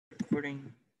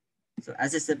recording. So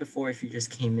as I said before, if you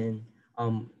just came in,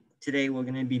 today we're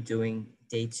going to be doing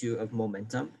day 2 of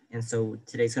momentum. And so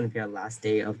today's going to be our last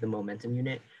day of the momentum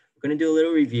unit. We're going to do a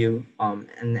little review.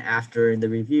 And after the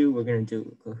review, we're going to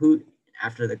do Kahoot.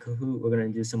 After the Kahoot, we're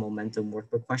going to do some momentum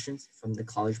workbook questions from the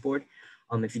College Board.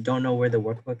 If you don't know where the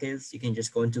workbook is, you can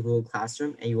just go into Google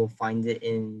Classroom and you will find it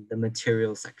in the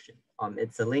materials section.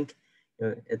 It's a link.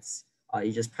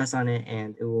 You just press on it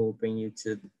and it will bring you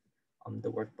to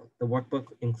the workbook. The workbook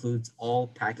includes all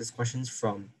practice questions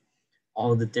from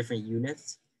all the different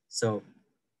units. So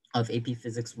of AP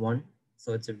Physics 1.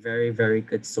 So it's a very, very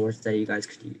good source that you guys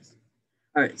could use.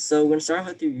 All right, so we're gonna start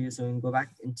with the review. So we can go back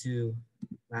into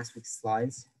last week's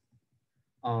slides.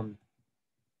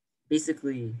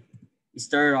 Basically, we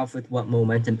started off with what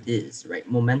momentum is, right?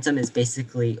 Momentum is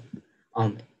basically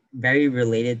very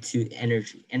related to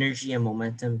energy. Energy and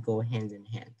momentum go hand in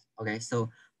hand, okay? So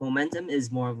momentum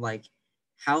is more of like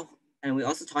how, and we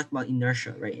also talked about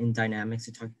inertia, right? In dynamics,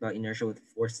 we talked about inertia with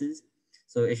forces.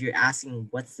 So if you're asking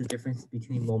what's the difference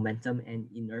between momentum and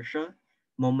inertia,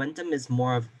 momentum is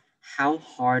more of how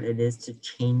hard it is to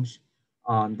change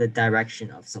the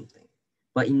direction of something.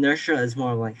 But inertia is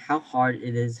more of like how hard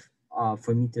it is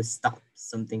for me to stop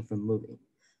something from moving.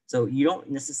 So you don't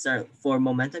necessarily, for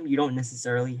momentum, you don't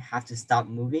necessarily have to stop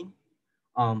moving,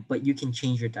 but you can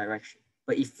change your direction.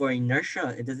 But if for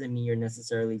inertia, it doesn't mean you're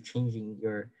necessarily changing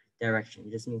your direction.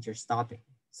 It just means you're stopping.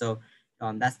 So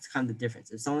that's kind of the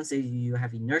difference. If someone says you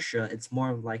have inertia, it's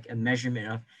more of like a measurement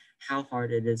of how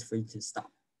hard it is for you to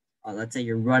stop. Let's say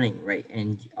you're running, right?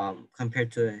 And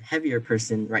compared to a heavier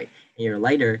person, right? And you're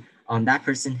lighter, that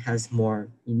person has more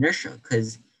inertia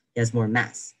because he has more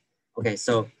mass. Okay,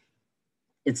 so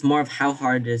it's more of how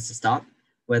hard it is to stop.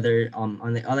 Whether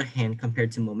on the other hand,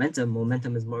 compared to momentum,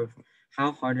 momentum is more of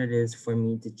how hard it is for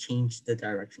me to change the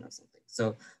direction of something.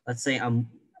 So let's say I'm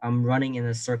running in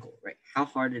a circle, right? How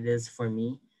hard it is for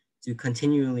me to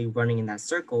continually running in that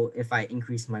circle if I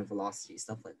increase my velocity,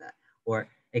 stuff like that. Or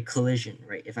a collision,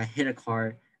 right? If I hit a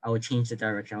car, I will change the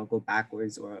direction. I'll go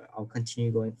backwards or I'll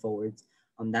continue going forwards.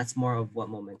 That's more of what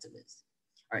momentum is.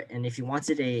 All right, and if you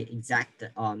wanted a exact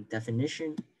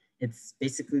definition, it's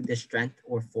basically the strength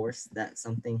or force that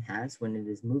something has when it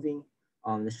is moving,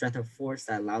 the strength or force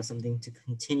that allows something to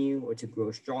continue or to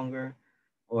grow stronger,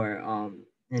 or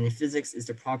and in physics is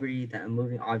the property that a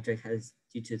moving object has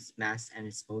due to its mass and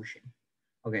its motion.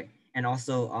 Okay, and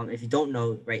also if you don't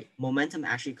know, right, momentum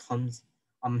actually comes,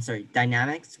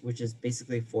 dynamics, which is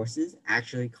basically forces,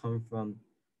 actually come from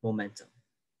momentum.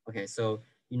 Okay, so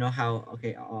you know how,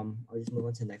 okay, I'll just move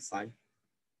on to the next slide.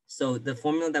 So the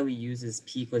formula that we use is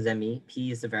P equals ME.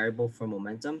 P is the variable for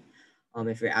momentum.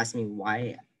 If you're asking me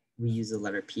why we use the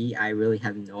letter P, I really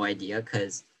have no idea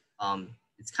because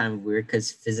it's kind of weird because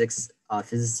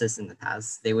physicists in the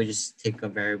past, they would just take a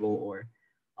variable or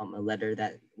a letter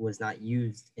that was not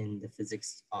used in the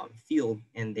physics field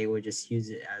and they would just use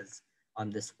it as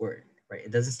this word, right?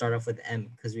 It doesn't start off with M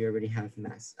because we already have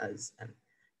mass as M.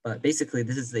 But basically,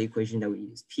 this is the equation that we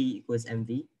use. P equals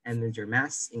mv. M is your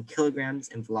mass in kilograms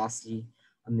and velocity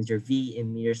is your v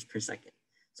in meters per second.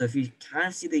 So if you kind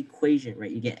of see the equation, right,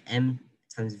 you get m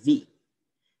times v.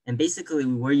 And basically,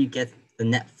 where you get the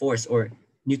net force or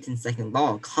Newton's second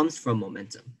law comes from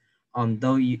momentum.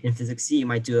 Though you in physics C, you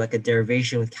might do like a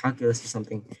derivation with calculus or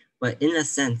something. But in a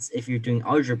sense, if you're doing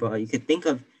algebra, you could think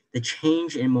of the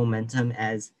change in momentum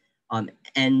as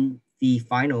nv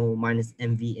final minus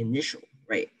mv initial.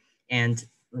 Right. And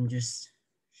let me just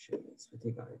show this with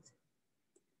you guys.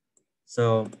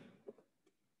 So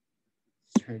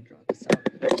let's try to draw this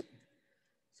out.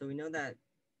 So we know that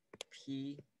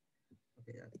P,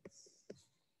 okay, that's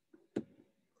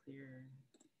clear.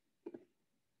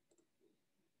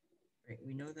 Right,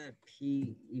 we know that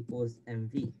P equals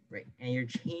mv, right? And your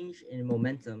change in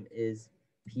momentum is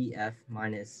PF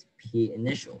minus P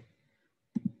initial.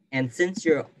 And since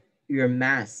your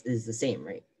mass is the same,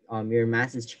 right? Your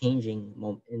mass is changing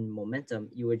in momentum,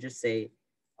 you would just say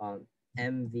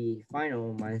mv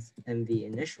final minus mv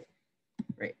initial,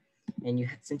 right? And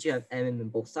since you have m in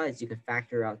both sides, you could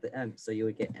factor out the m. So you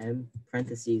would get m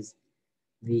parentheses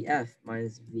vf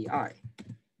minus vi.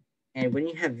 And when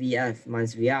you have vf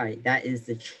minus vi, that is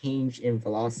the change in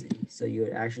velocity. So you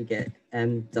would actually get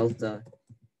m delta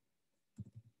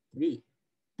v.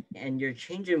 And your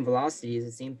change in velocity is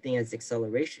the same thing as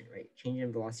acceleration, right? Change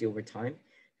in velocity over time.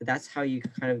 So that's how you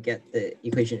kind of get the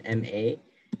equation MA.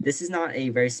 This is not a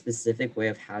very specific way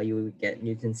of how you would get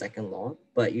Newton's second law,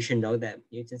 but you should know that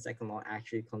Newton's second law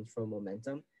actually comes from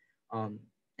momentum.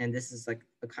 And this is like,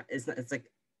 it's like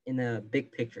in a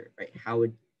big picture, right? How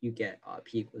would you get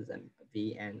P equals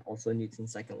mv, and also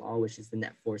Newton's second law, which is the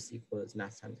net force equals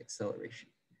mass times acceleration.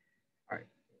 All right.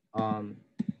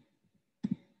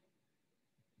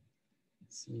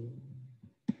 Let's see.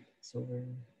 So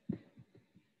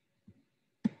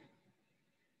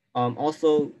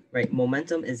also, right,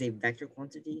 momentum is a vector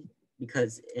quantity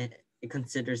because it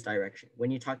considers direction.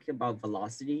 When you're talking about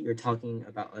velocity, you're talking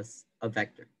about a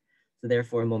vector. So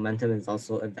therefore, momentum is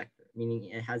also a vector, meaning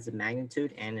it has a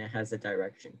magnitude and it has a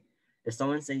direction. If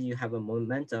someone says you have a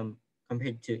momentum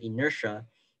compared to inertia,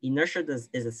 inertia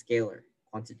is a scalar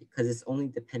quantity because it's only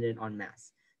dependent on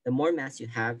mass. The more mass you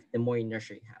have, the more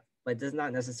inertia you have. But it does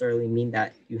not necessarily mean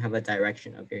that you have a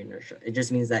direction of your inertia. It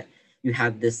just means that you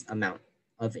have this amount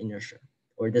of inertia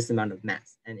or this amount of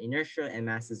mass. And inertia and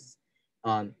mass is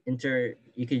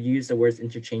you could use the words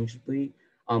interchangeably,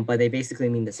 but they basically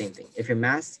mean the same thing. If your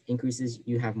mass increases,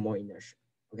 you have more inertia.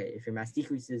 Okay, if your mass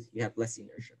decreases, you have less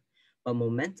inertia. But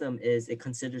momentum is, it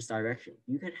considers direction.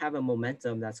 You could have a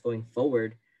momentum that's going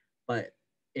forward, but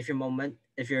if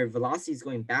your velocity is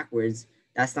going backwards,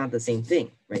 that's not the same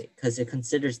thing, right? Because it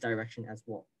considers direction as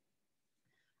well.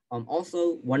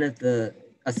 Also, one of the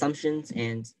assumptions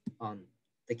and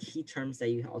the key terms that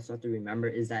you also have to remember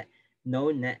is that if no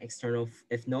net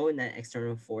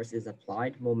external force is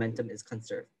applied, momentum is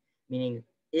conserved. Meaning,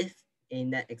 if a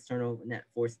net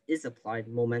force is applied,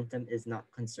 momentum is not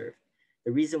conserved.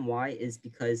 The reason why is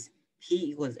because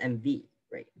P equals mv,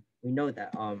 right? We know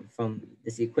that from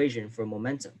this equation for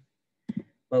momentum.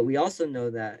 But we also know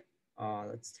that,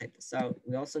 let's type this out.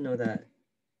 We also know that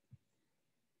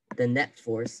the net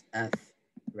force F,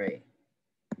 right,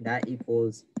 that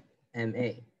equals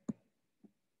ma,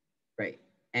 right?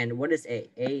 And what is A?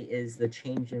 A is the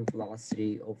change in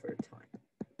velocity over time.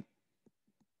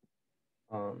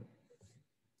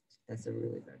 That's a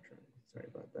really bad term. Sorry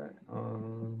about that.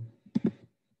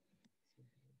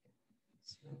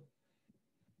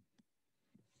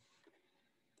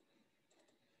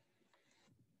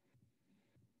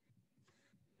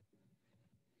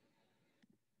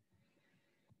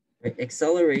 Right,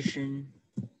 acceleration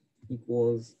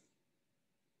equals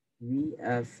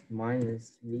Vf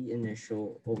minus V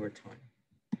initial over time.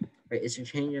 Right, it's a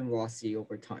change in velocity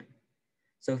over time.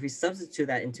 So if we substitute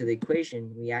that into the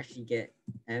equation, we actually get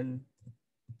m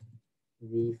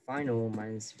V final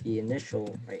minus V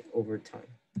initial, right, over time.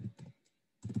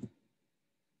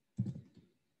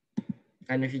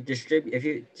 And if you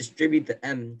distribute the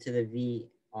m to the v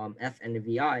f and the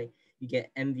vi, you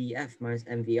get mvf minus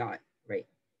mvi, right?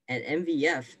 And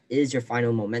mvf is your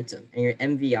final momentum, and your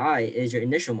mvi is your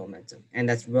initial momentum, and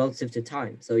that's relative to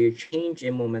time. So your change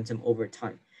in momentum over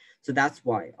time. So that's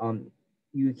why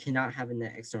you cannot have a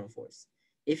net external force.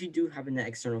 If you do have a net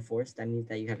external force, that means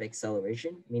that you have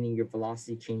acceleration, meaning your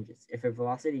velocity changes. If your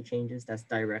velocity changes, that's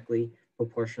directly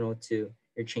proportional to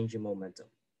your change in momentum.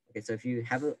 Okay, so if you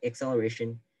have an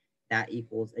acceleration, that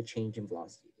equals a change in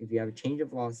velocity. If you have a change in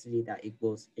velocity, that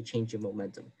equals a change in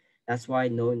momentum. That's why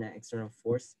no net external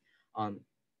force,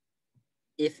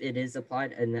 if it is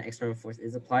applied and the external force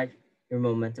is applied, your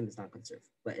momentum is not conserved.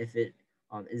 But if it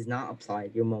is not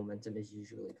applied, your momentum is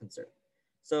usually conserved.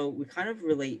 So we kind of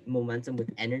relate momentum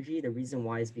with energy. The reason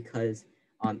why is because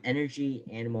energy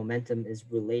and momentum is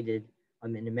related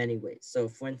in many ways. So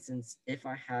for instance, if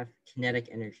I have kinetic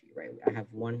energy, right, I have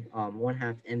one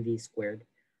half mv squared,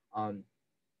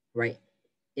 right?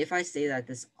 If I say that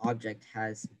this object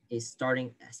has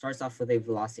starts off with a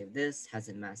velocity of this, has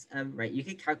a mass m, right? You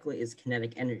can calculate its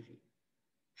kinetic energy.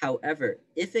 However,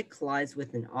 if it collides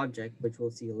with an object, which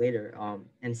we'll see later,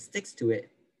 and sticks to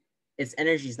it, its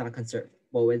energy is not conserved,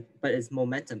 but its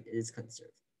momentum is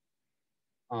conserved.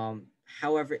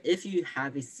 However, if you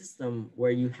have a system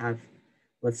where you have,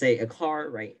 let's say, a car,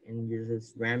 right, and you're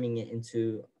just ramming it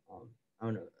into, I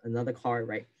don't know, another car,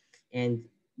 right, and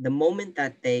the moment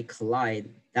that they collide,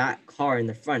 that car in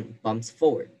the front bumps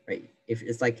forward, right? If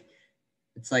it's like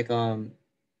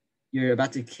you're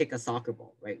about to kick a soccer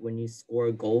ball, right? When you score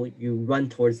a goal, you run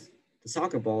towards the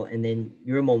soccer ball, and then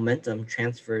your momentum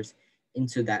transfers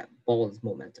into that ball's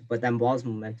momentum. But that ball's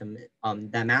momentum,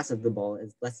 that mass of the ball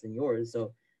is less than yours,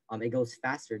 so it goes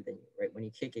faster than you, right? When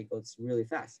you kick, it goes really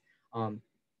fast.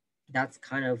 That's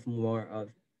kind of more of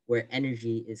where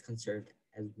energy is conserved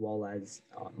as well as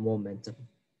momentum.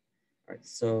 All right,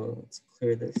 so let's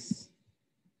clear this.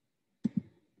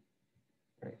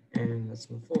 All right, and let's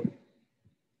move forward.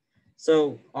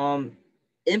 So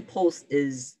impulse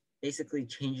is basically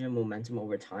changing momentum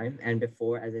over time. And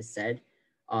before, as I said,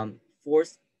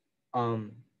 force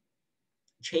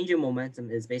change in momentum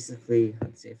is basically,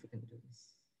 let's see if we can do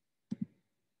this.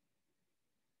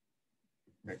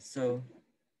 All right, so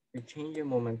your change in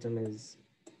momentum is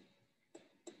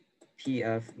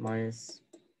PF minus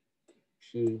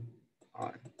PI,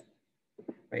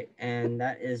 right? And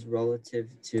that is relative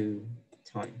to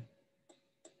time.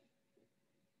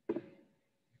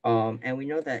 And we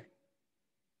know that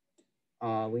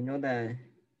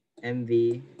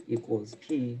mv equals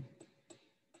p.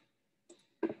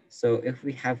 So if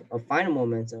we have a final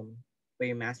momentum where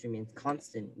your mass remains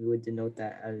constant, we would denote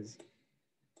that as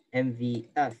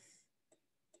mvf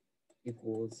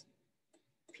equals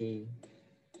pf.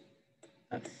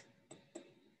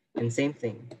 And same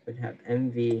thing, would have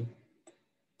mvi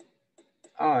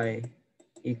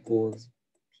equals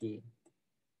pi.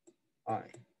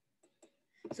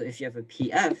 So if you have a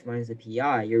pf minus a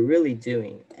pi, you're really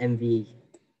doing mvf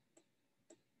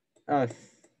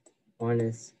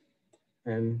minus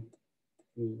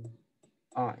mvi.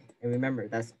 And remember,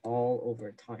 that's all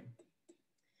over time.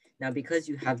 Now, because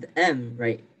you have the m,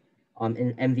 right,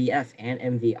 in mvf and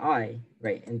mvi,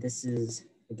 right, and this is,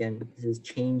 again, this is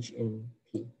change in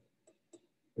p,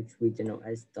 which we denote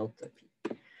as delta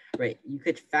p, right? You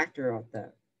could factor out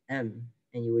the m,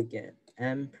 and you would get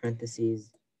m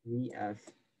parentheses vf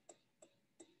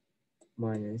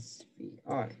minus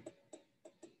vi.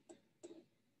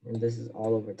 And this is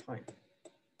all over time.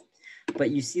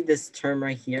 But you see this term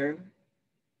right here?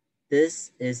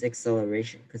 This is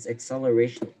acceleration, because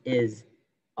acceleration is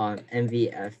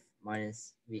mvf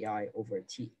minus vi over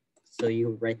t. So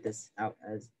you write this out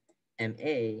as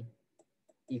ma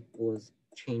equals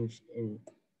change in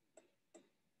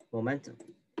momentum.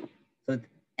 So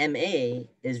ma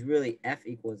is really F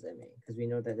equals ma, because we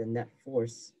know that the net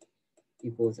force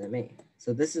equals ma.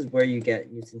 So this is where you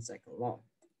get Newton's second law.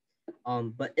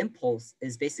 But impulse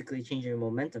is basically changing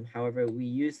momentum. However, we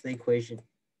use the equation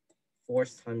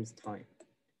force times time.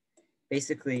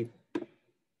 Basically,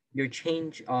 your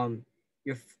change,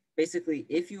 basically,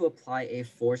 if you apply a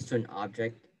force to an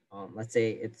object, let's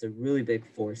say it's a really big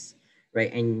force,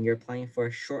 right, and you're applying for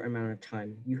a short amount of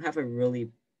time, you have a really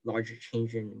larger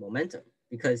change in momentum,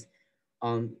 because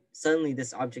suddenly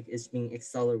this object is being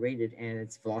accelerated and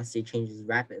its velocity changes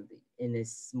rapidly in a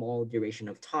small duration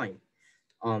of time.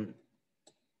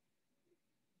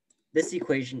 This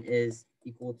equation is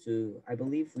equal to, I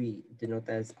believe we denote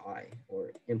that as I,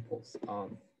 or impulse.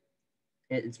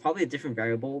 It's probably a different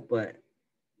variable, but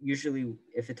usually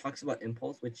if it talks about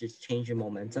impulse, which is change in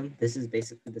momentum, this is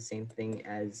basically the same thing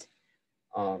as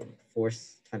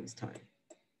force times time.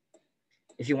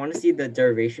 If you want to see the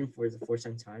derivation for the force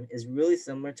times time, is really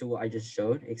similar to what I just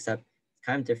showed, except it's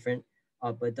kind of different,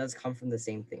 but it does come from the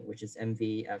same thing, which is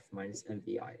mvf minus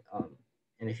mvi.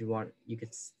 And if you want, you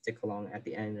could stick along at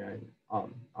the end, and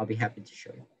I'll be happy to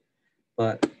show you.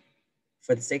 But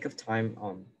for the sake of time,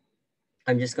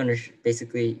 I'm just going to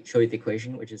basically show you the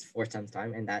equation, which is force times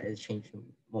time, and that is change in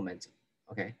momentum.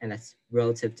 Okay, and that's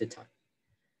relative to time.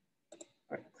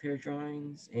 All right, clear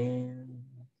drawings, and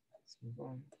let's move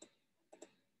on.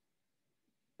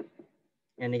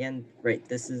 And again, right,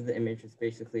 this is the image, which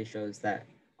basically shows that,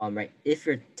 right, if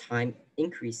your time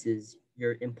increases,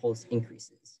 your impulse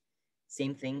increases.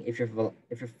 Same thing, if your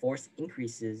force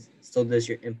increases, so does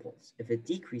your impulse. If it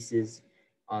decreases,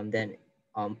 then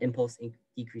impulse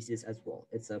decreases as well.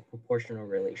 It's a proportional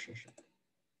relationship.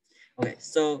 Okay,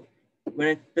 so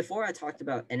before I talked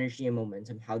about energy and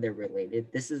momentum, how they're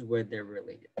related, this is where they're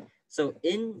related. So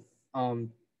in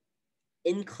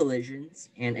collisions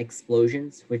and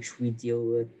explosions, which we deal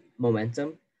with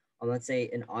momentum, let's say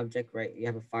an object, right, you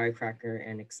have a firecracker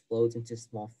and explodes into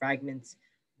small fragments.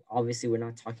 Obviously, we're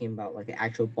not talking about like an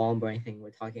actual bomb or anything.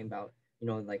 We're talking about,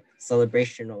 like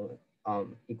celebrational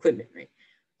equipment, right?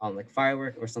 Like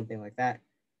firework or something like that.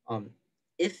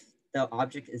 If the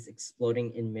object is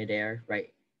exploding in midair,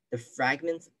 right, the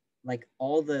fragments, like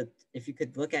if you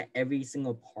could look at every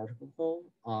single particle,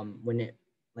 when it,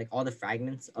 like all the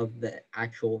fragments of the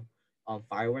actual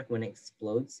firework when it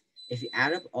explodes, if you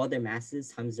add up all their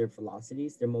masses times their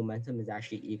velocities, their momentum is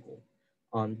actually equal.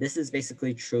 This is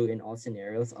basically true in all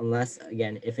scenarios, unless,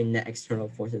 again, if a net external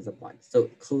force is applied. So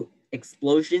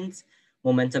explosions,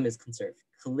 momentum is conserved.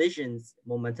 Collisions,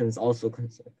 momentum is also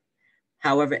conserved.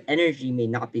 However, energy may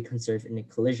not be conserved in a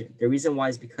collision. The reason why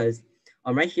is because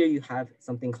right here you have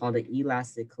something called an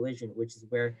elastic collision, which is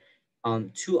where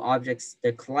two objects,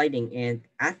 they're colliding, and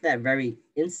at that very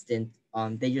instant,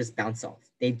 they just bounce off.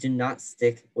 They do not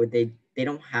stick, or they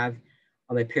don't have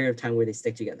a period of time where they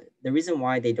stick together. The reason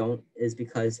why they don't is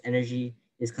because energy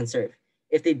is conserved.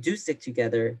 If they do stick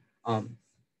together,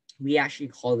 we actually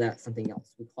call that something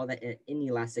else. We call that an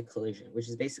inelastic collision, which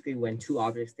is basically when two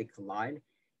objects, they collide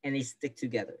and they stick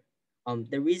together.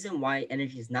 The reason why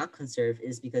energy is not conserved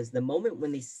is because the moment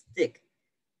when they stick,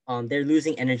 they're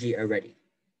losing energy already.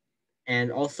 And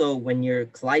also when you're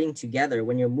colliding together,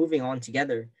 when you're moving on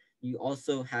together, you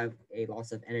also have a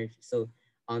loss of energy. So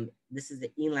this is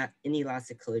the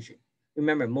inelastic collision.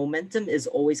 Remember, momentum is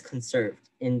always conserved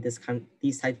in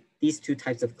these two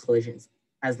types of collisions,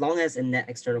 as long as a net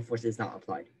external force is not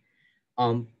applied.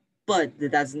 But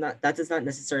that does not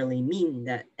necessarily mean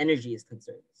that energy is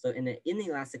conserved. So in an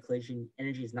inelastic collision,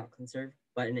 energy is not conserved,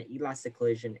 but in an elastic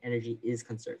collision, energy is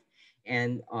conserved.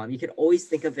 And you can always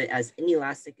think of it as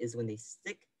inelastic is when they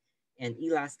stick, and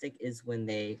elastic is when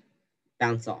they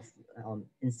bounce off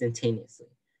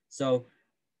instantaneously. So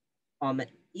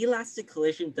elastic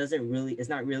collision is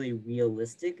not really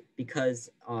realistic because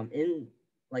in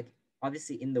like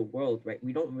obviously in the world, right,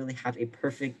 we don't really have a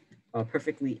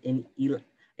perfectly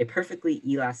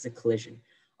elastic collision.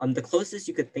 The closest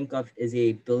you could think of is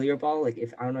a billiard ball. Like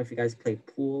if I don't know if you guys play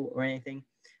pool or anything,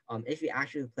 if you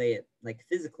actually play it like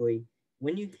physically,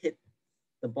 when you hit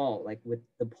the ball like with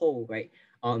the pole, right,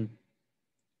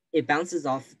 it bounces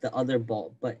off the other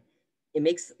ball, but it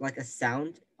makes like a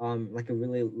sound, like a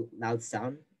really loud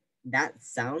sound. That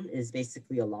sound is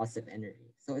basically a loss of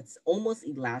energy. So it's almost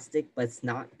elastic, but it's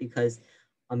not because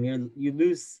you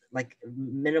lose like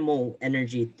minimal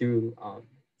energy through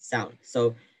sound.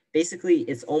 So basically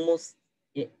it's almost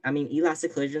I mean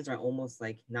elastic collisions are almost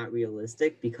like not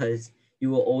realistic because you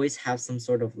will always have some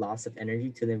sort of loss of energy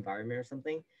to the environment or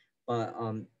something. But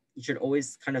you should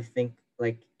always kind of think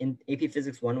like in AP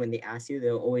Physics 1, when they ask you,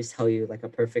 they'll always tell you like a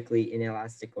perfectly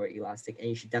inelastic or elastic. And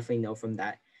you should definitely know from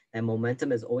that that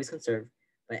momentum is always conserved,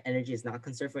 but energy is not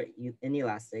conserved for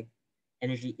inelastic.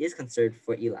 Energy is conserved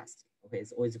for elastic. Okay,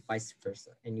 it's always vice versa.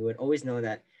 And you would always know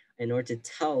that in order to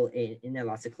tell an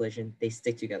inelastic collision, they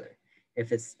stick together.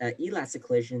 If it's an elastic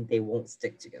collision, they won't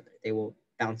stick together. They will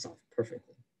bounce off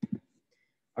perfectly.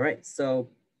 All right, so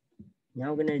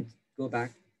now we're gonna go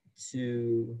back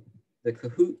to the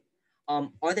Kahoot.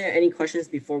 Are there any questions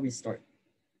before we start?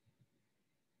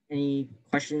 Any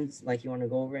questions like you want to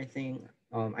go over anything?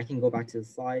 I can go back to the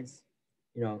slides.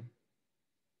 You know,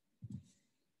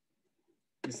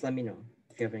 just let me know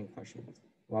if you have any questions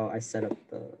while I set up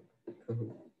the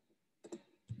Kahoot.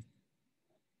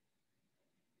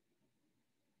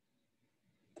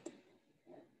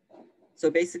 So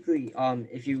basically,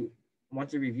 if you want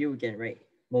to review again, right?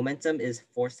 Momentum is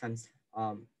force times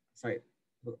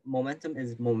momentum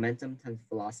is momentum times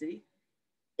velocity.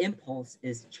 Impulse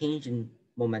is change in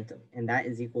momentum, and that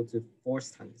is equal to force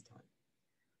times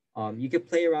time. You could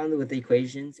play around with the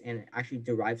equations and actually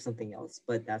derive something else,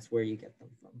 but that's where you get them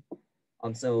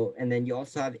from. So, and then you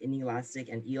also have inelastic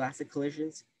and elastic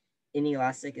collisions.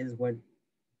 Inelastic is when,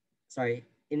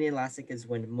 inelastic is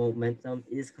when momentum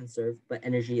is conserved, but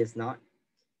energy is not,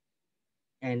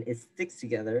 and it sticks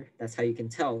together. That's how you can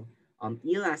tell.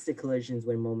 Elastic collisions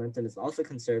when momentum is also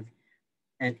conserved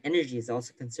and energy is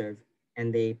also conserved,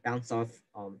 and they bounce off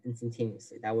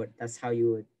instantaneously. That's how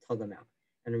you would tell them out.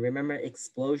 And remember,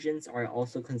 explosions are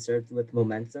also conserved with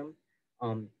momentum,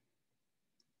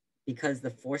 because the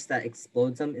force that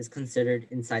explodes them is considered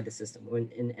inside the system. When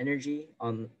in energy,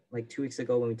 like 2 weeks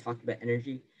ago when we talked about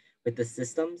energy with the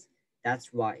systems,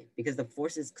 that's why, because the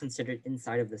force is considered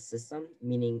inside of the system,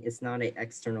 meaning it's not an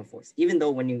external force. Even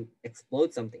though when you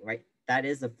explode something, right, that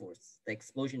is a force. The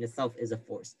explosion itself is a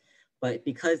force, but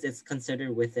because it's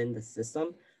considered within the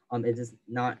system, it is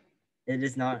not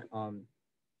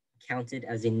counted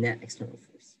as a net external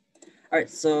force. All right,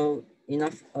 so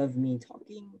enough of me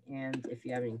talking. And if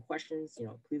you have any questions,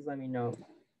 please let me know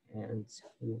and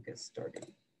we'll get started.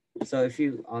 So if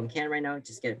you can right now,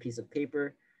 just get a piece of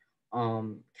paper,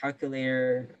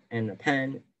 calculator, and a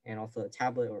pen, and also a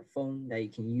tablet or a phone that you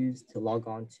can use to log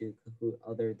on to Kahoot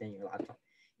other than your laptop.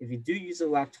 If you do use a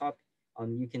laptop,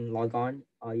 you can log on.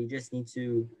 You just need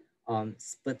to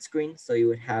split screen. So you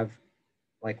would have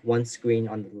like one screen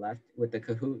on the left with the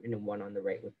Kahoot and then one on the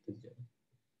right with the Zoom.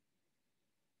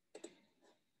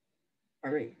 All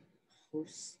right,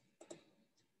 host,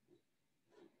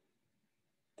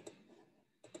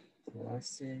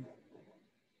 elastic,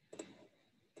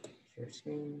 share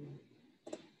screen.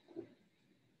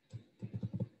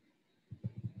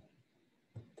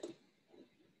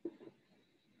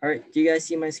 All right, do you guys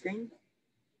see my screen?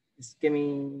 Just give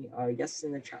me a yes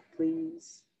in the chat,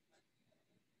 please.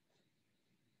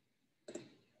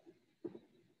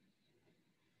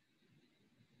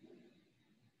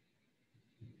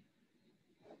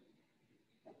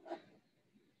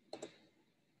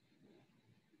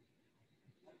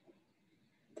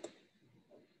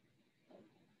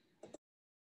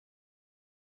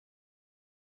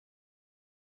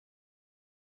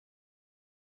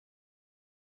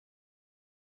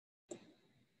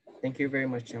 Thank you very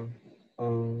much, John.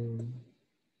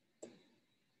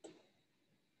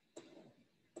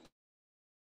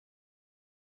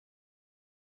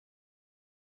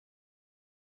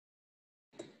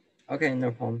 Okay,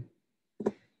 no problem.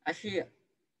 Actually, let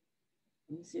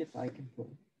me see if I can pull.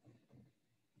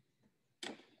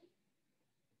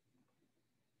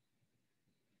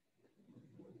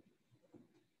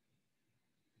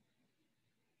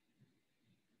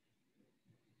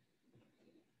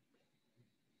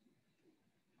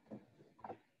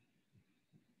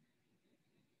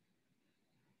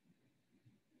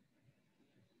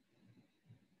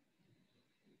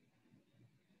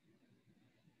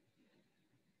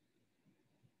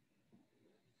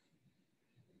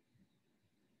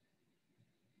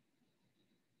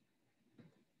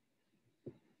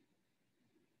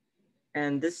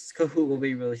 And this Kahoot will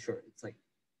be really short. It's like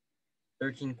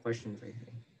 13 questions, I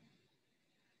think.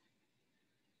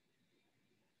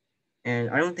 And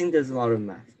I don't think there's a lot of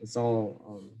math. It's all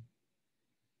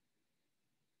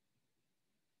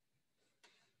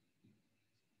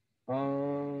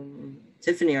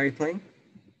Tiffany, are you playing?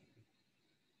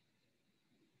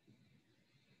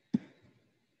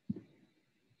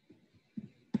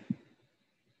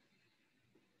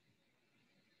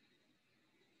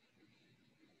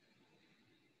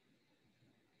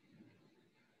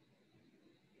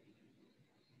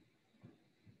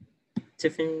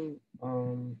 Tiffany,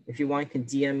 if you want, you can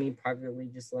DM me privately.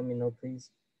 Just let me know, please.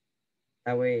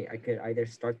 That way, I could either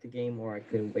start the game or I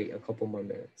could wait a couple more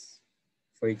minutes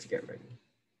for you to get ready.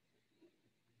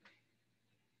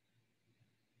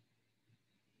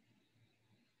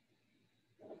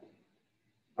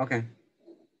 Okay,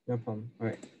 no problem. All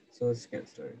right, so let's get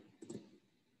started.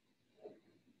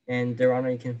 And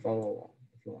Derana, you can follow along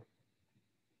if you want.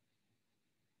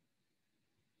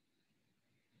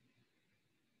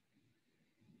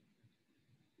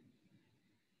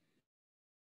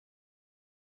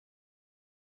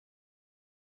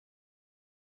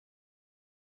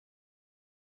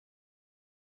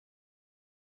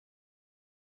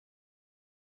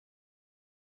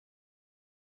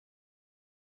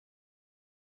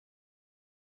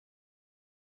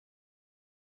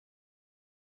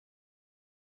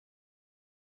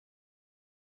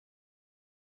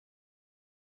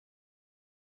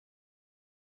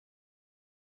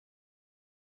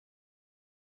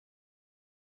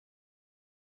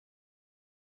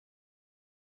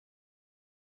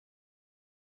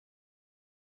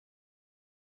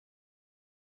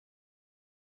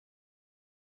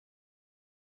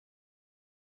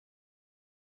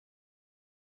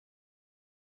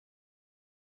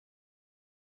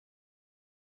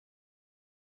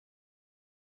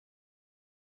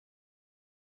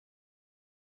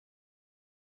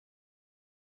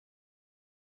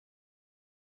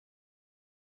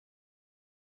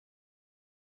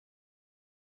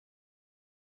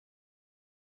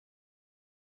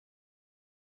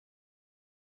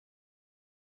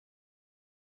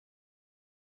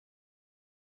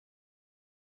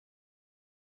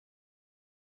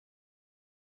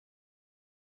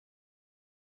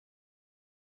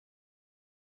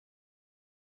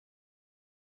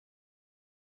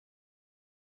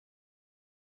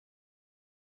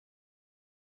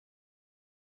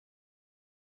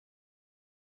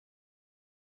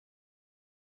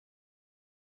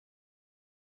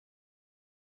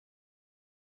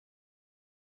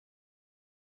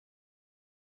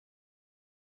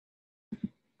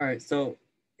 All right, so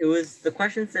it was the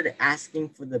question said asking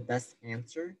for the best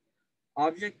answer.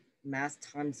 Object mass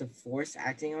times the force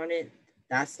acting on it.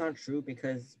 That's not true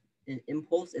because in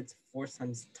impulse, it's force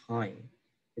times time.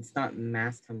 It's not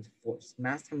mass times force.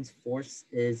 Mass times force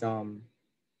is I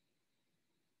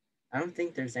don't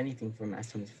think there's anything for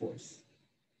mass times force.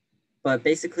 But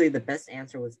basically the best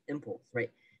answer was impulse,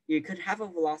 right? You could have a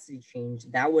velocity change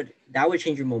that would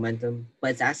change your momentum,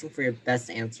 but it's asking for your best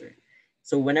answer.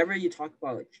 So whenever you talk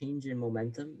about change in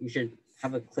momentum, you should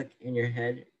have a click in your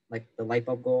head, like the light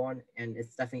bulb go on, and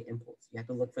it's definitely impulse. You have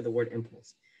to look for the word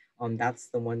impulse. That's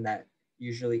the one that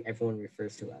usually everyone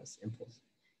refers to as impulse.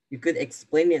 You could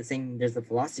explain it saying there's a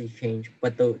velocity change,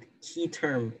 but the key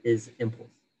term is impulse,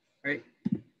 right?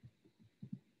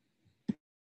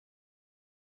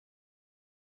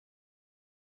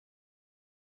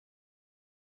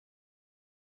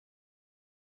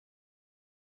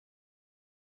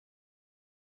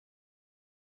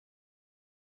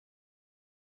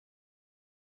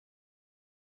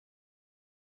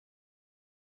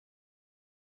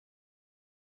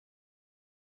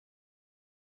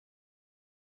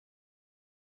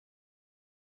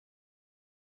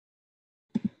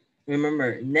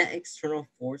 Remember, net external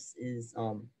force is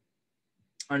on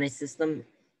a system,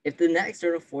 if the net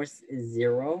external force is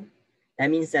zero, that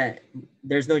means that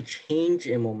there's no change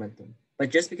in momentum. But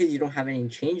just because you don't have any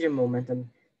change in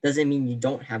momentum doesn't mean you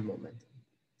don't have momentum.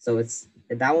 So it's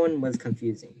that one was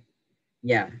confusing.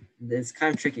 Yeah, it's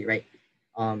kind of tricky, right?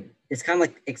 It's kind of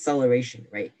like acceleration,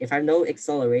 right? If I have no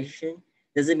acceleration,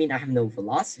 doesn't mean I have no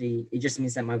velocity. It just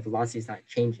means that my velocity is not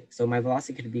changing. So my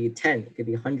velocity could be 10, it could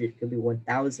be 100, it could be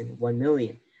 1,000,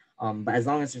 1,000,000. But as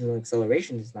long as there's no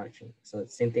acceleration, it's not changing. So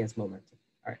it's the same thing as momentum.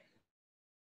 All right.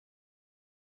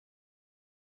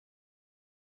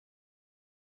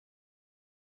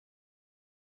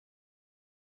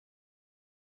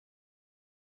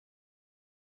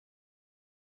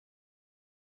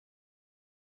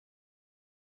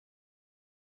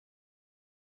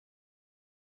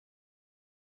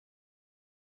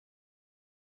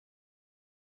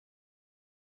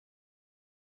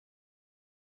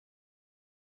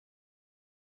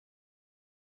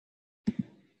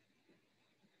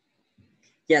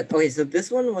 Yeah. Okay. So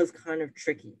this one was kind of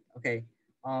tricky. Okay.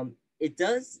 It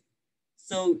does.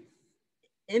 So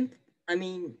imp. I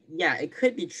mean, yeah, it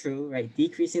could be true, right?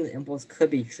 Decreasing the impulse could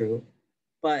be true,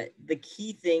 but the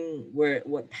key thing where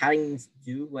what paddings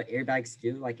do, what airbags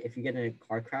do, like if you get in a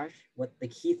car crash, what the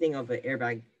key thing of an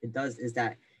airbag it does is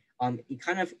that it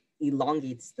kind of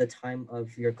elongates the time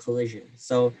of your collision.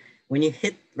 So when you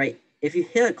hit right, if you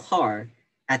hit a car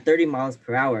at 30 miles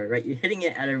per hour, right, you're hitting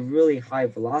it at a really high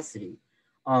velocity.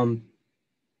 Um,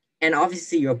 and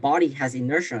obviously your body has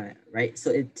inertia in it, right?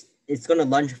 So it's going to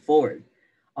lunge forward.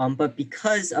 But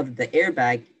because of the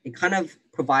airbag, it kind of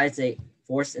provides a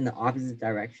force in the opposite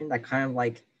direction that kind of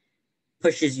like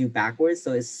pushes you backwards.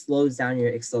 So it slows down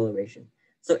your acceleration.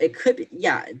 So it could be,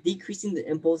 yeah, decreasing the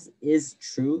impulse is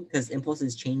true because impulse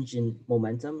is change in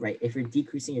momentum, right? If you're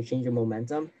decreasing your change in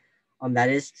momentum, that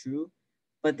is true.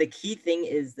 But the key thing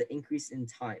is the increase in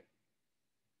time.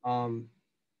 Um,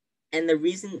 and the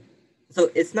reason,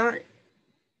 so it's not,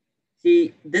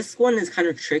 see, this one is kind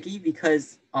of tricky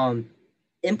because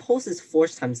impulse is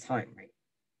force times time, right?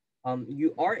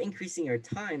 You are increasing your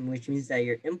time, which means that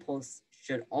your impulse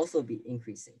should also be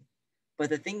increasing. But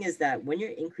the thing is that when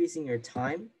you're increasing your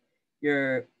time,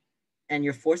 your and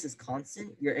your force is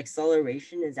constant, your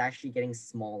acceleration is actually getting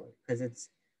smaller because it's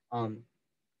um,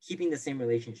 keeping the same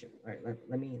relationship. All right,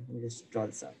 let me just draw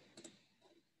this up.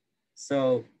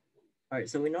 So, all right,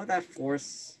 so we know that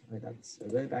force. Right, that's a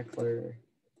really bad color.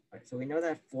 All right, so we know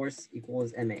that force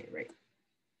equals ma, right?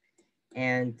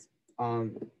 And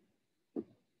um,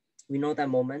 we know that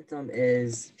momentum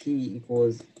is p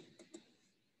equals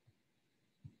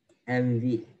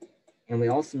mv, and we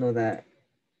also know that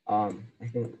I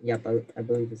think yeah, but I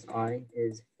believe this I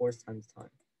is force times time,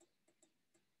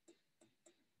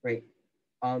 right?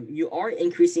 You are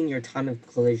increasing your time of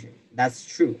collision. That's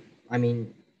true. I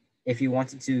mean, if you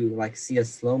wanted to like see a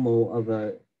slow mo of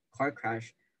a car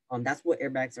crash, that's what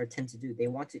airbags are tend to do. They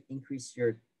want to increase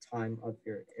your time of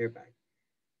your airbag.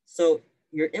 So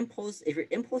your impulse, if your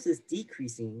impulse is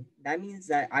decreasing, that means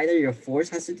that either your force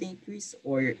has to decrease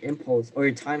or your impulse or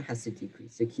your time has to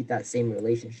decrease to keep that same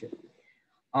relationship.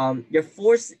 Your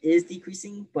force is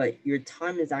decreasing, but your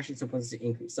time is actually supposed to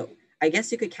increase. So I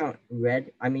guess you could count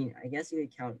red. I mean, I guess you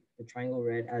could count the triangle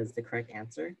red as the correct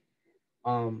answer.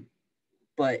 Um,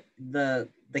 but the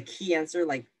key answer,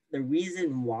 like the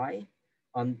reason why,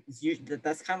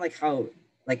 that's kind of like how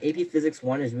like AP Physics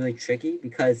 1 is really tricky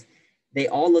because they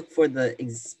all look for the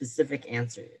specific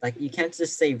answer. Like you can't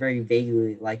just say very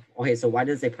vaguely like, okay, so why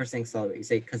does a person accelerate? You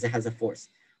say because it has a force.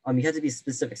 You have to be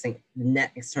specific, saying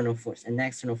net external force, and net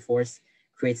external force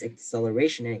creates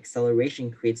acceleration, and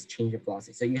acceleration creates change of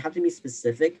velocity. So you have to be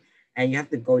specific, and you have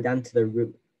to go down to the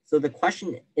root. So the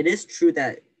question, it is true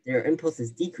that their impulse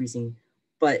is decreasing,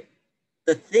 but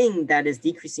the thing that is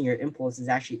decreasing your impulse is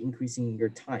actually increasing your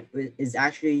time. It is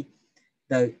actually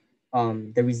the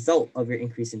result of your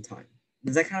increase in time.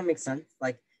 Does that kind of make sense?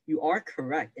 Like you are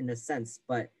correct in a sense,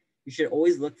 but you should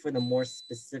always look for the more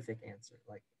specific answer,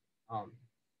 like um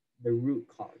the root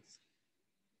cause.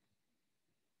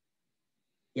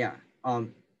 Yeah.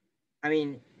 I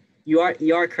mean, you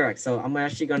are correct. So I'm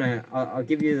actually gonna I'll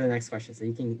give you the next question. So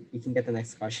you can get the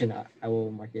next question. I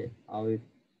will mark it. I will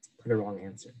put a wrong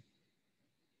answer.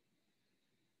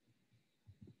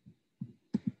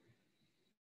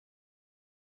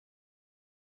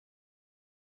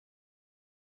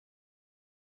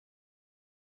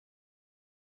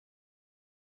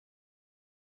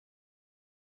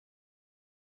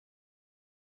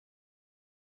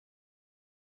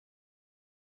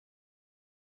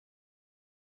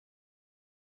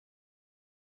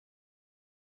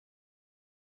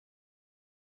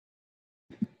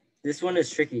 This one is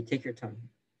tricky. Take your time.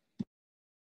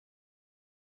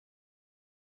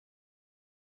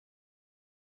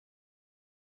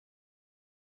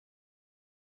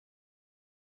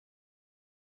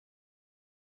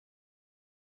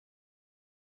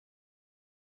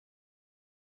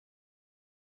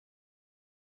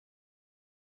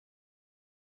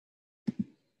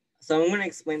 So I'm gonna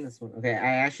explain this one. Okay,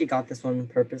 I actually got this one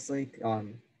purposely.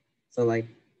 So like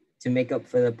to make up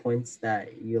for the points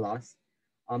that you lost.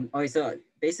 Okay, so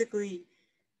basically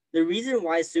the reason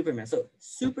why Superman. So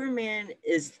Superman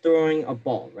is throwing a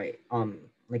ball, right?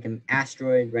 Like an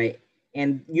asteroid, right?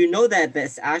 And you know that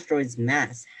this asteroid's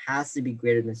mass has to be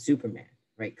greater than Superman,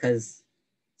 right? Because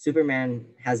Superman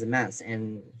has a mass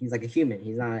and he's like a human.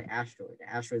 He's not an asteroid. The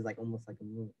asteroid is like almost like a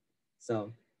moon.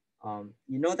 So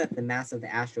you know that the mass of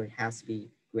the asteroid has to be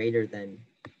greater than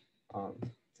let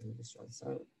me just draw this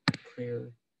out.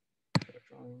 Clear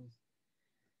drawings.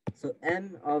 So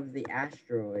M of the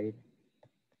asteroid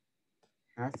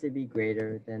has to be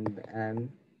greater than the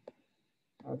M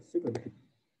of Superman,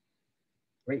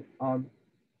 right?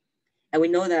 And we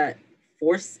know that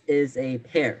force is a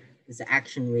pair, is an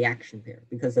action-reaction pair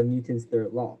because of Newton's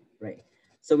third law, right?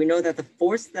 So we know that the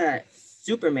force that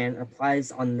Superman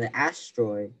applies on the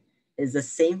asteroid is the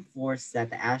same force that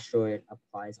the asteroid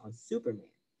applies on Superman.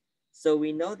 So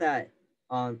we know that,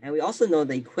 and we also know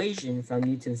the equation from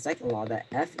Newton's second law that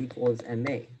F equals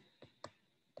ma,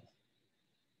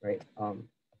 right?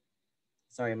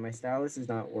 Sorry, my stylus is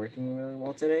not working really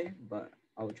well today, but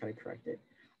I will try to correct it.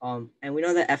 And we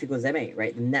know that F equals ma,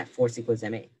 right? The net force equals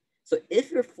ma. So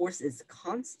if your force is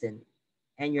constant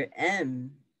and your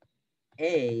m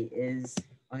a is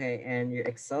okay, and your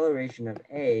acceleration of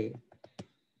a,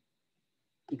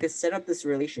 you could set up this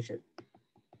relationship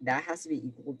that has to be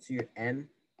equal to your m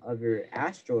of your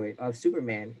asteroid of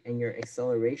Superman and your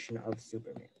acceleration of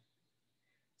Superman.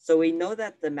 So we know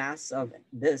that the mass of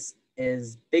this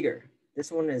is bigger.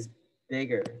 This one is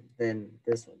bigger than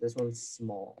this one. This one's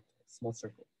small, small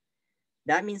circle.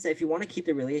 That means that if you want to keep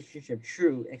the relationship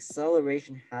true,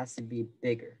 acceleration has to be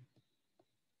bigger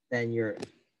than your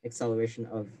acceleration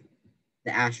of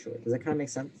the asteroid. Does that kind of make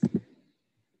sense?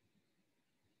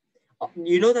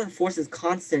 You know that the force is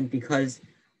constant because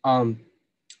um,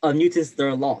 of Newton's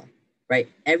third law, right?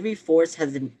 Every force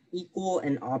has an equal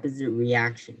and opposite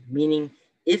reaction, meaning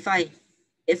if I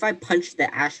if I punch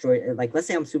the asteroid, like let's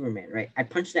say I'm Superman, right? I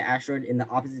punch the asteroid in the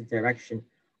opposite direction.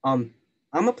 Um,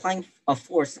 I'm applying a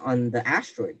force on the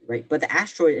asteroid, right? But the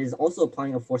asteroid is also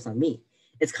applying a force on me.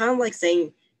 It's kind of like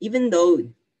saying, even though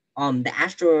the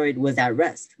asteroid was at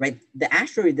rest, right? The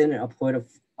asteroid didn't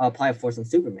apply a force on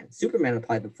Superman. Superman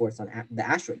applied the force on the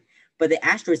asteroid, but the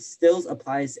asteroid still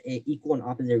applies a equal and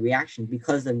opposite reaction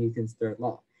because of Newton's third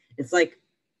law. It's like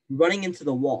running into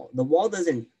the wall. The wall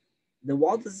doesn't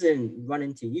run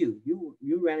into you.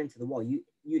 You ran into the wall. You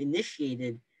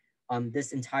initiated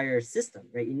this entire system,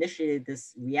 right? You initiated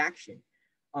this reaction.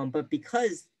 But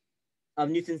because of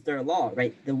Newton's third law,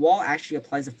 right, the wall actually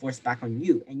applies a force back on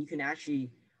you, and you can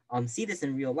actually see this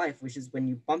in real life, which is when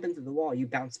you bump into the wall, you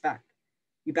bounce back.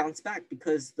 You bounce back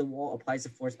because the wall applies a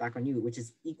force back on you, which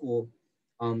is equal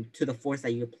to the force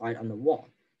that you applied on the wall.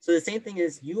 So the same thing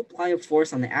is you apply a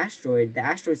force on the asteroid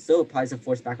still applies a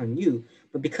force back on you,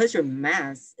 but because your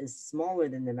mass is smaller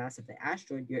than the mass of the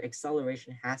asteroid, your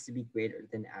acceleration has to be greater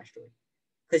than the asteroid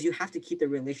because you have to keep the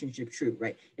relationship true,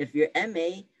 right? If your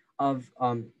ma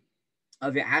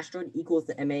of your asteroid equals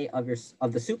the ma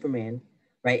of the Superman,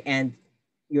 right, and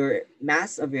your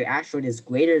mass of your asteroid is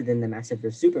greater than the mass of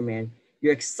your Superman,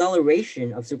 your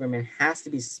acceleration of Superman has to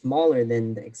be smaller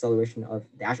than the acceleration of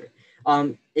the asteroid.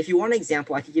 If you want an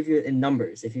example, I could give you in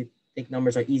numbers if you think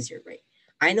numbers are easier, right?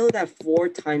 I know that 4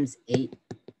 times 8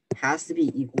 has to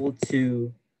be equal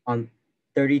to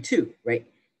 32, right?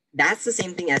 That's the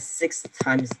same thing as 6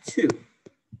 times 2,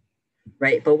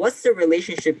 right? But what's the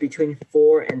relationship between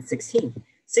 4 and 16?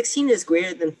 16 is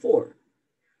greater than 4.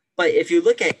 But if you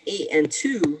look at 8 and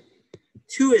 2,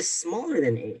 2 is smaller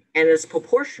than 8 and it's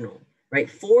proportional, right?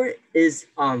 4 is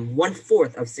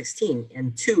 1/4 of 16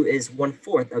 and 2 is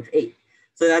 1/4 of 8.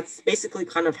 So that's basically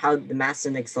kind of how the mass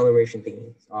and acceleration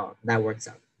thing that works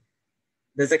out.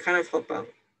 Does that kind of help out?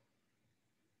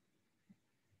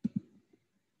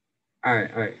 All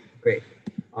right, great.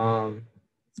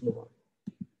 Let's move on.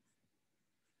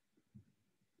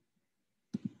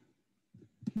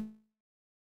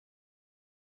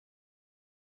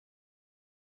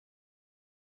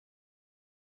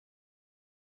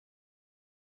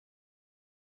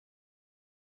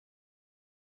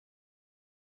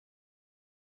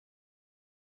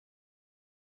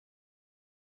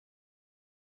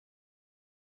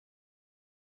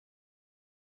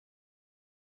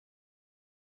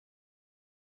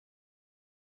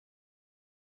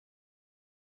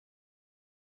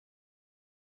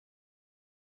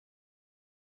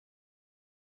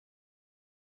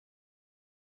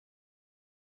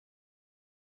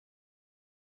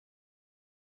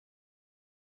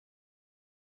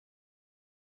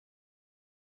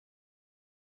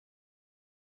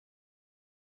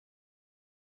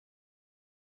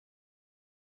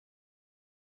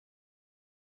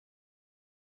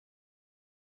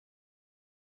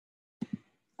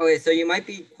 Okay, so you might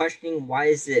be questioning why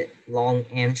is it long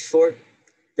and short?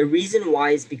 The reason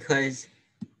why is because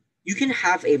you can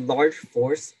have a large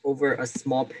force over a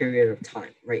small period of time,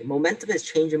 right? Momentum is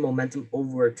change in momentum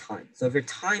over time. So if your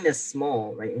time is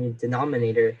small, right, in your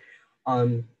denominator,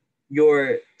 um,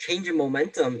 your change in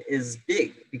momentum is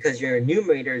big because your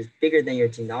numerator is bigger than your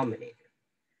denominator.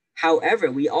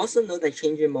 However, we also know that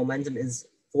change in momentum is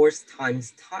force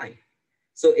times time.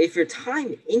 So if your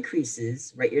time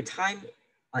increases, right, your time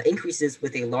increases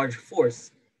with a large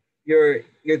force, your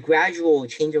gradual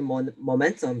change of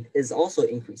momentum is also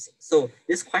increasing. So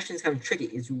this question is kind of tricky.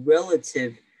 It's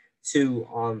relative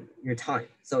to your time.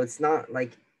 So it's not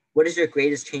like what is your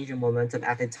greatest change in momentum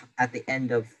at at the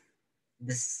end of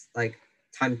this like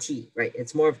time t, right?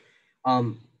 It's more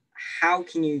of how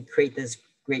can you create this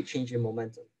great change in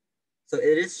momentum. So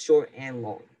it is short and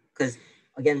long because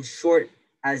again, short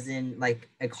as in like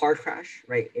a car crash,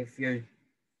 right? If you're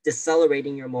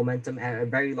decelerating your momentum at a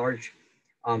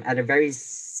very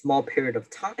small period of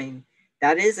time,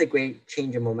 that is a great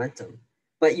change in momentum.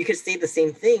 But you could say the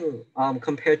same thing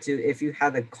compared to if you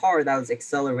had a car that was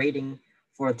accelerating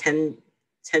for 10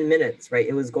 minutes, right?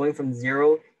 It was going from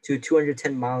 0 to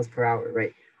 210 miles per hour,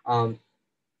 right?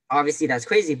 Obviously, that's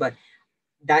crazy, but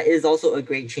that is also a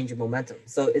great change of momentum.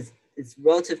 So it's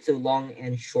relative to long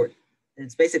and short.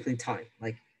 It's basically time.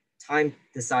 Like time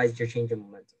decides your change of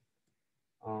momentum.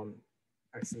 All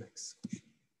right, so next.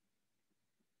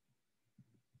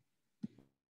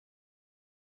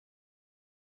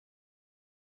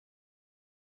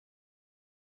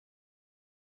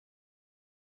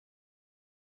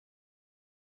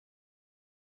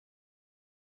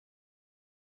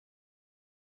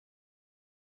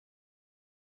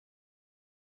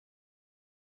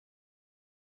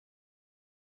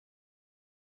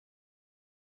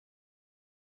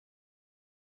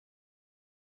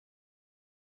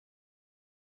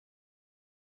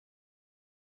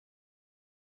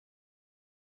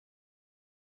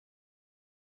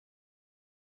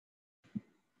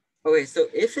 Okay, so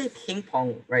if a ping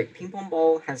pong, right, ping pong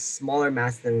ball has smaller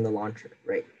mass than the launcher,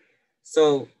 right?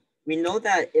 So we know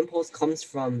that impulse comes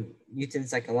from Newton's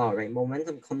second law, right?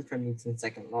 Momentum comes from Newton's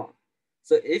second law.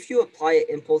 So if you apply an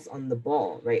impulse on the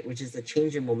ball, right, which is the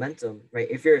change in momentum, right?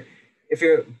 If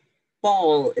your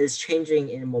ball is changing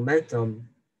in momentum,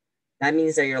 that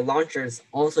means that your launcher is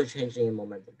also changing in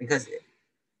momentum because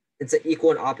it's an equal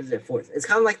and opposite force. It's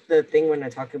kind of like the thing when I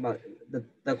talk about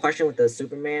the question with the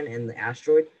Superman and the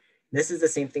asteroid. This is the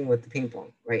same thing with the ping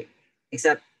pong, right?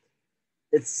 Except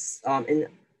it's in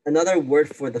another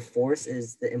word for the force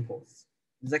is the impulse.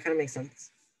 Does that kind of make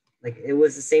sense? Like it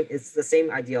was the same. It's the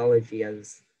same ideology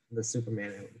as the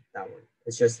Superman and that one.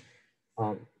 It's just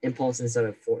impulse instead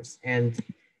of force. And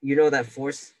you know that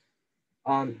force.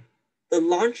 Um, the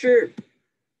launcher.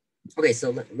 Okay,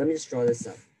 so let me just draw this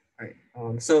up. All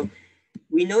right. So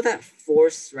we know that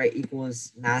force right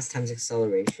equals mass times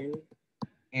acceleration,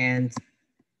 and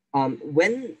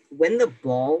when the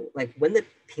ball like when the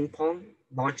ping pong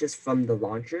launches from the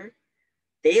launcher,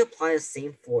 they apply the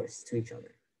same force to each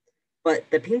other. But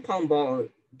the ping pong ball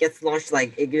gets launched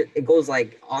like it goes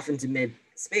like off into mid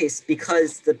space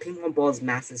because the ping pong ball's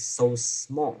mass is so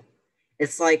small.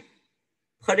 It's like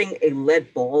putting a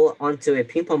lead ball onto a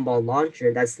ping pong ball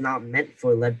launcher that's not meant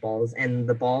for lead balls, and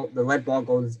the lead ball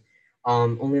goes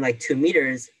only like 2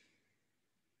 meters.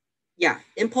 Yeah,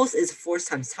 impulse is force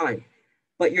times time,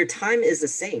 but your time is the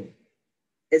same.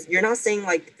 You're not saying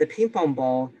like the ping pong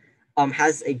ball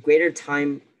has a greater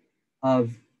time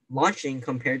of launching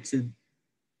compared to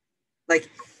like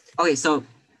okay, so all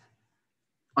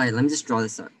right, let me just draw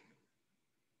this up.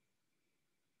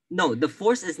 No, the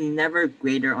force is never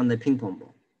greater on the ping pong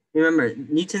ball. Remember,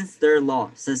 Newton's third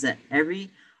law says that every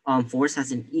force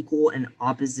has an equal and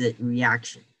opposite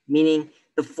reaction, meaning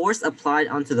the force applied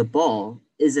onto the ball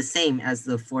is the same as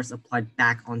the force applied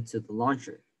back onto the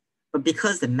launcher. But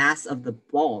because the mass of the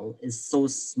ball is so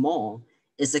small,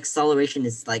 its acceleration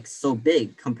is like so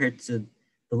big compared to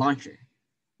the launcher.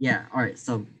 Yeah, all right.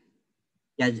 So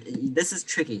yeah, this is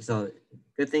tricky. So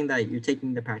good thing that you're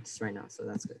taking the practice right now. So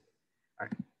that's good. All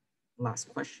right, last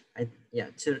question. Yeah,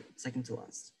 second to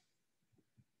last.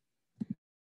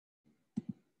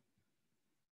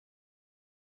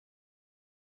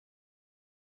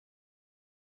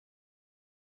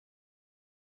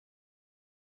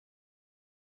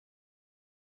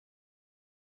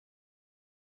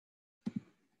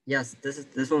 Yes,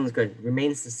 this one's good.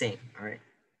 Remains the same. All right.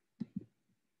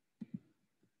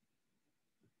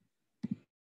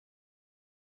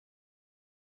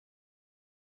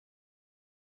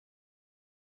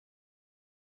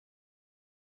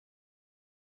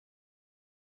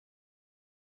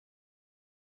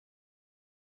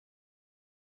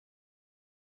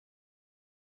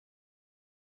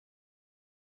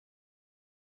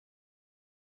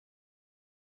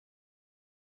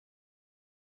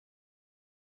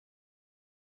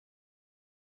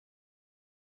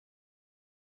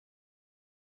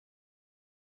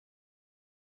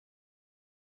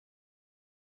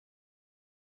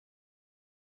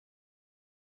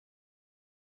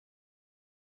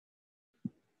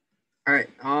 All right.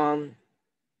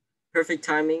 Perfect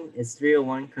timing. It's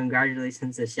 301.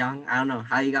 Congratulations to Xiang. I don't know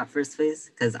how you got first place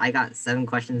because I got 7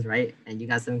 questions right and you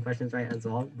got 7 questions right as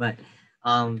well. But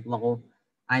lol.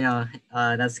 I know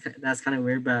that's kind of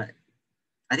weird, but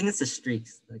I think it's the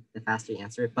streaks, like the faster you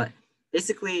answer it. But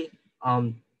basically,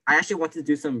 I actually want to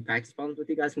do some practice problems with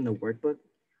you guys from the workbook.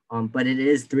 But it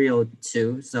is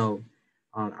 302, so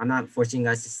I'm not forcing you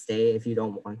guys to stay if you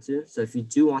don't want to. So if you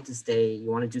do want to stay,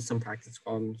 you want to do some practice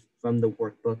problems from the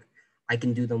workbook, I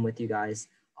can do them with you guys.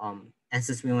 And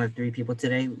since we only have 3 people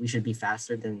today, we should be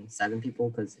faster than 7 people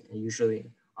because usually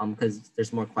because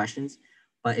there's more questions.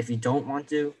 But if you don't want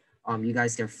to, you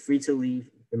guys are free to leave.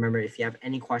 Remember, if you have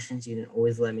any questions, you can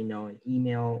always let me know in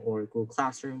email or Google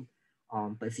Classroom.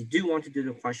 But if you do want to do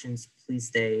the questions, please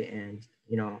stay, and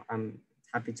I'm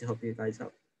happy to help you guys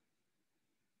out.